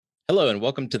Hello, and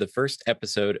welcome to the first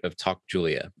episode of Talk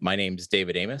Julia. My name is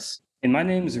David Amos. And my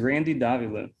name is Randy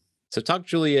Davila. So, Talk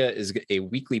Julia is a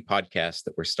weekly podcast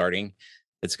that we're starting.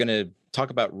 It's going to talk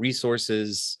about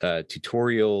resources,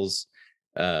 tutorials,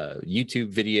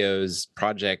 YouTube videos,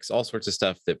 projects, all sorts of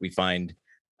stuff that we find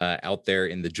out there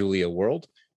in the Julia world.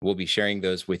 We'll be sharing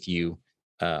those with you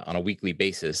on a weekly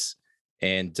basis.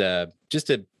 And just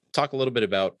to talk a little bit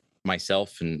about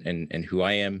myself and who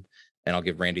I am, and I'll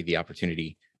give Randy the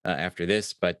opportunity after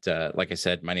this. But like I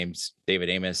said, my name's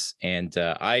David Amos, and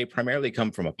I primarily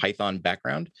come from a Python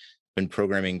background. Been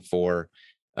programming for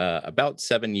about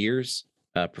 7 years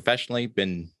professionally.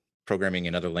 Been programming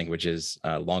in other languages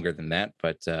longer than that,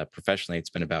 but professionally,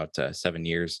 it's been about 7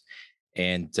 years.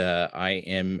 And I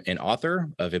am an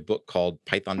author of a book called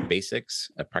Python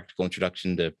Basics, a practical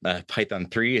introduction to Python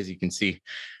 3, as you can see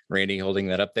Randy holding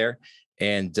that up there.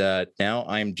 And now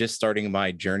I'm just starting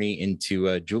my journey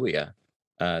into Julia.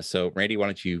 So, Randy, why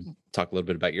don't you talk a little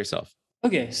bit about yourself?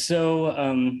 Okay, so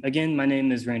again, my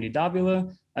name is Randy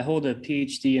Davila. I hold a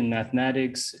PhD in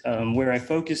mathematics where I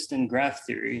focused in graph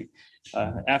theory.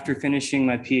 After finishing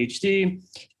my PhD,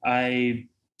 I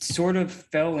sort of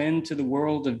fell into the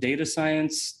world of data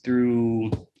science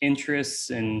through interests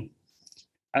and,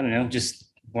 I don't know, just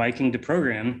liking to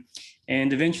program,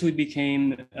 and eventually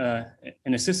became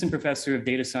an assistant professor of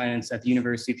data science at the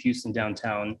University of Houston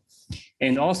downtown,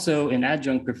 and also an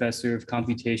adjunct professor of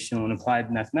computational and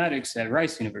applied mathematics at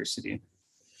Rice University.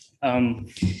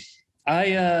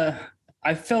 I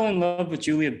fell in love with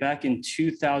Julia back in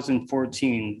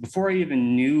 2014, before I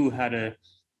even knew how to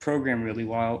program really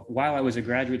while I was a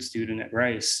graduate student at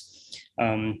Rice.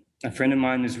 A friend of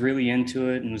mine was really into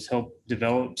it and was helped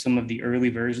develop some of the early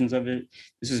versions of it.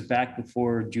 This was back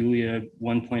before Julia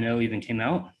 1.0 even came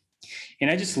out. And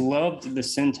I just loved the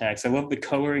syntax. I loved the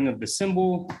coloring of the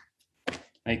symbol,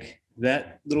 like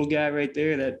that little guy right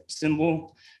there, that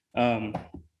symbol. And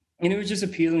it was just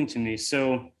appealing to me.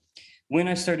 So when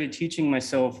I started teaching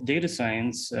myself data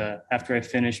science after I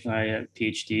finished my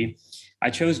PhD, I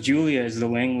chose Julia as the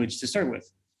language to start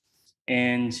with.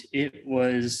 And it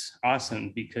was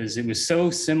awesome because it was so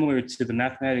similar to the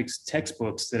mathematics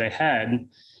textbooks that I had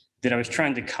that I was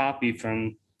trying to copy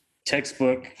from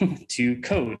textbook to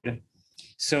code.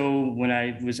 So when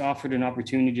I was offered an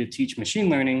opportunity to teach machine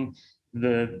learning,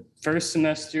 the first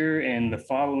semester and the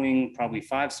following probably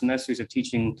 5 semesters of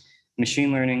teaching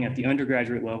machine learning at the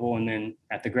undergraduate level and then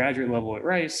at the graduate level at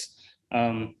Rice,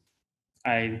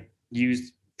 I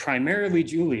used primarily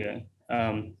Julia,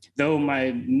 though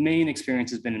my main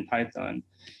experience has been in Python.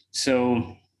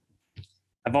 So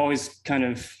I've always kind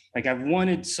of I've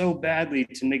wanted so badly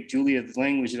to make Julia the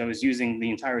language that I was using the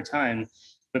entire time,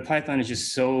 but Python is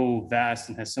just so vast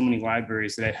and has so many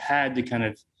libraries that I had to kind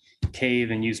of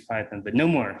cave and use Python, but no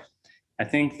more. I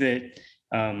think that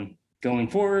going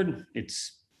forward,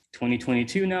 it's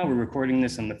 2022 now. We're recording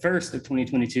this on the 1st of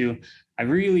 2022. I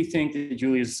really think that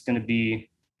Julia is going to be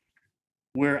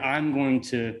where I'm going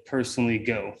to personally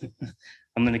go.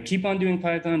 I'm going to keep on doing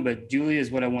Python, but Julia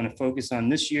is what I want to focus on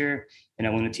this year, and I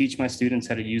want to teach my students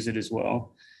how to use it as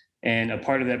well. And a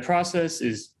part of that process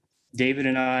is David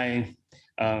and I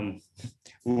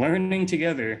learning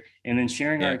together and then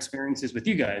sharing our experiences with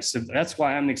you guys. So that's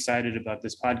why I'm excited about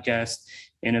this podcast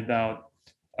and about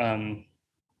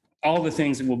all the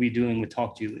things that we'll be doing with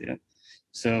Talk Julia.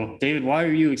 So David, why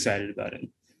are you excited about it?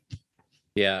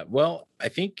 Yeah, well, I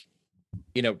think,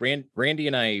 Randy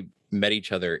and I met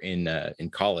each other in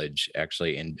college,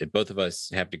 actually, and both of us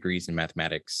have degrees in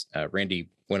mathematics. Randy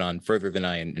went on further than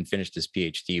I and finished his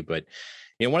PhD. But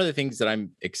one of the things that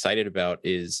I'm excited about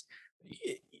is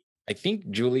I think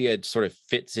Julia sort of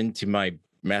fits into my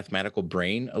mathematical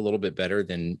brain a little bit better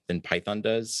than Python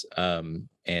does.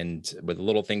 And with the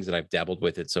little things that I've dabbled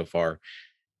with it so far,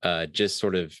 just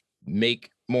sort of make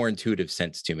more intuitive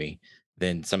sense to me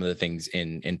than some of the things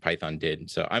in Python did.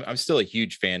 So I'm still a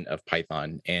huge fan of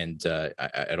Python, and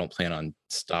I don't plan on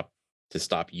stop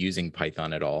using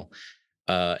Python at all.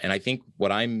 And I think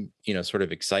what I'm sort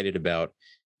of excited about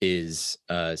is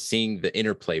seeing the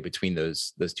interplay between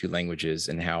those two languages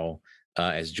and how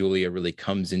as Julia really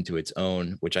comes into its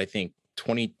own, which I think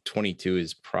 2022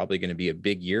 is probably going to be a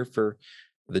big year for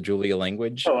the Julia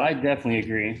language. Oh, I definitely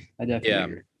agree.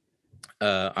 Agree.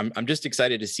 I'm just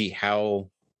excited to see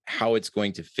how it's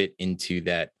going to fit into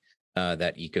that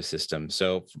ecosystem.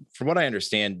 So from what I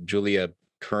understand, Julia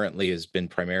currently has been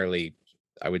primarily,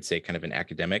 I would say, kind of an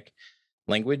academic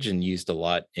language and used a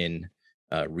lot in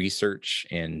research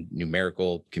and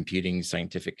numerical computing,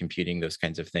 scientific computing, those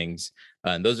kinds of things.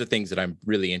 And those are things that I'm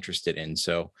really interested in.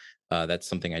 So that's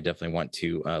something I definitely want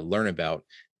to learn about.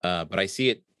 But I see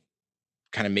it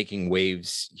kind of making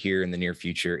waves here in the near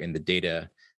future in the data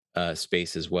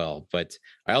space as well. But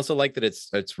I also like that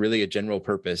it's really a general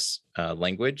purpose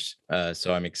language.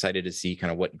 So I'm excited to see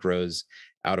kind of what grows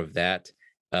out of that.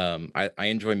 I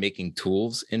enjoy making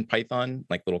tools in Python,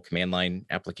 like little command line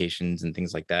applications and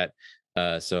things like that.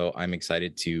 So I'm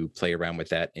excited to play around with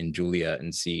that in Julia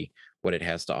and see what it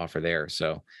has to offer there.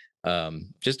 So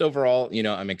just overall,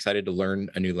 I'm excited to learn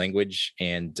a new language,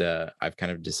 and I've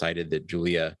kind of decided that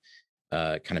Julia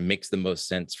kind of makes the most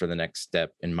sense for the next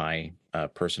step in my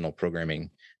personal programming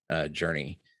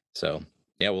journey. So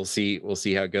yeah, we'll see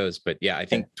how it goes. But yeah, I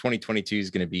think 2022 is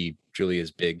going to be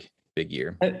Julia's big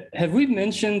year. Have we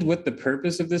mentioned what the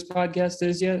purpose of this podcast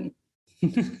is yet?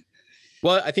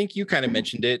 Well, I think you kind of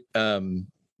mentioned it,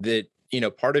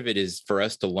 that part of it is for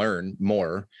us to learn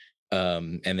more,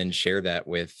 and then share that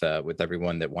with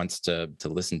everyone that wants to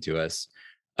listen to us.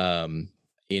 The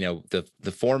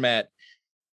format,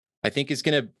 I think, is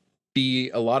going to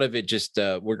be a lot of it. Just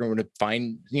we're going to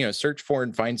find, search for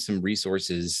and find some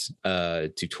resources,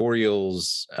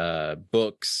 tutorials,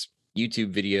 books,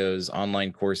 YouTube videos,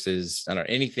 online courses, I don't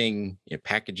know, anything,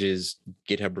 packages,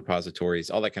 GitHub repositories,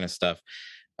 all that kind of stuff,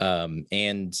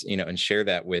 and share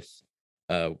that with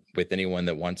anyone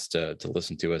that wants to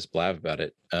listen to us blab about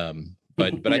it.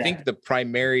 But I think the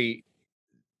primary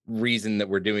reason that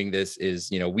we're doing this is,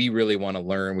 we really want to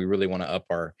learn, we really want to up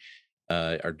our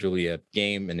Julia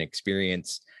game and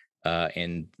experience.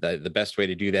 And the best way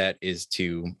to do that is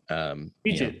to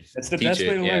teach it. That's the best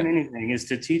way to learn anything, is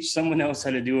to teach someone else how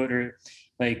to do it, or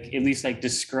like at least like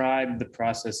describe the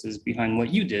processes behind what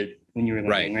you did when you were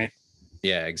learning, right?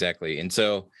 Yeah, exactly. And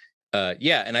so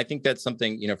and I think that's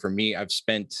something, for me, I've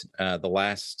spent the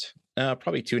last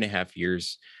probably 2.5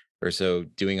 years or so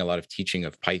doing a lot of teaching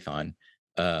of Python.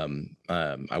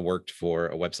 I worked for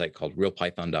a website called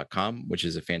realpython.com, which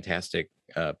is a fantastic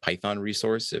Python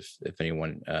resource if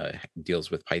anyone deals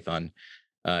with Python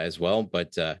as well.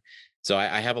 But so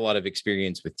I have a lot of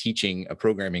experience with teaching a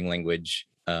programming language,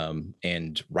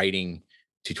 and writing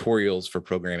tutorials for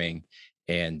programming,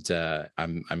 and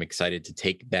I'm excited to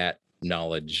take that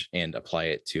knowledge and apply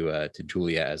it to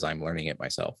Julia as I'm learning it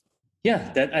myself.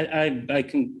 Yeah, that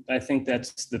I think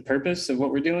that's the purpose of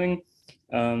what we're doing.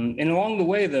 And along the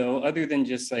way, though, other than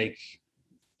just like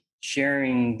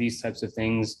sharing these types of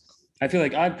things, I feel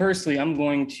like I'm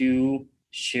going to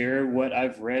share what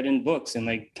I've read in books, and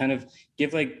like kind of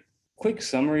give like quick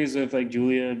summaries of like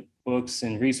Julia books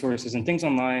and resources and things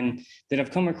online that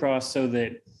I've come across, so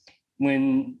that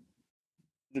when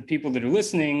the people that are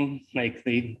listening,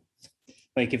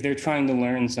 if they're trying to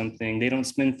learn something, they don't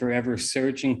spend forever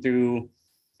searching through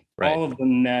all of the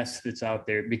mess that's out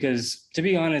there. Because to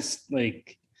be honest,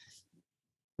 it's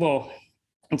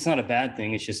not a bad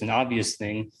thing. It's just an obvious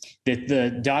thing that the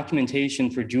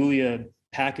documentation for Julia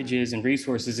packages and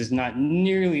resources is not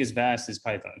nearly as vast as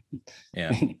Python.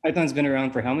 Yeah. Python's been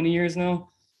around for how many years now?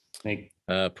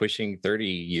 Pushing 30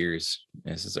 years.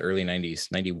 This is the early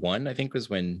 90s. 91, I think, was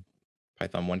when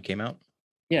Python 1 came out.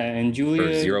 Yeah, and Julia,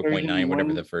 or 0.9,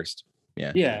 whatever the first.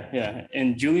 Yeah.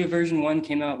 And Julia version 1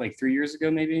 came out like 3 years ago,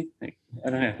 maybe. I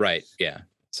don't know. Right. Yeah.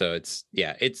 So it's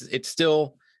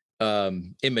still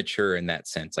immature in that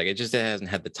sense. Like, it hasn't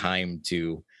had the time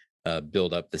to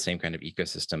build up the same kind of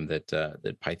ecosystem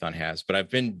that Python has. But I've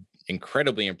been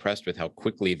incredibly impressed with how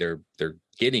quickly they're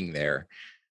getting there,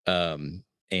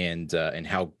 and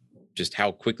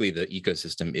how quickly the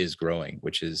ecosystem is growing,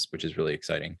 which is really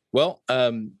exciting. Well,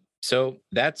 so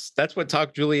that's what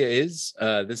Talk Julia is.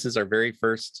 This is our very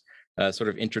first sort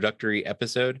of introductory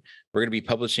episode. We're going to be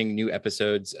publishing new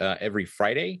episodes every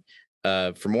Friday.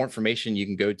 For more information, you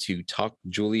can go to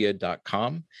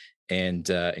talkjulia.com, and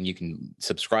you can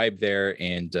subscribe there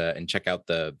and check out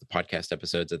the podcast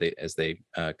episodes as they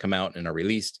come out and are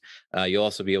released. You'll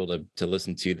also be able to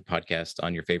listen to the podcast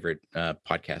on your favorite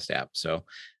podcast app. So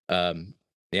I'm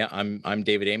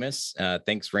David Amos.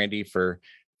 Thanks, Randy, for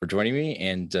joining me,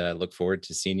 and look forward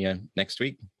to seeing you next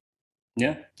week.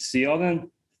 Yeah. See y'all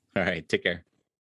then. All right. Take care.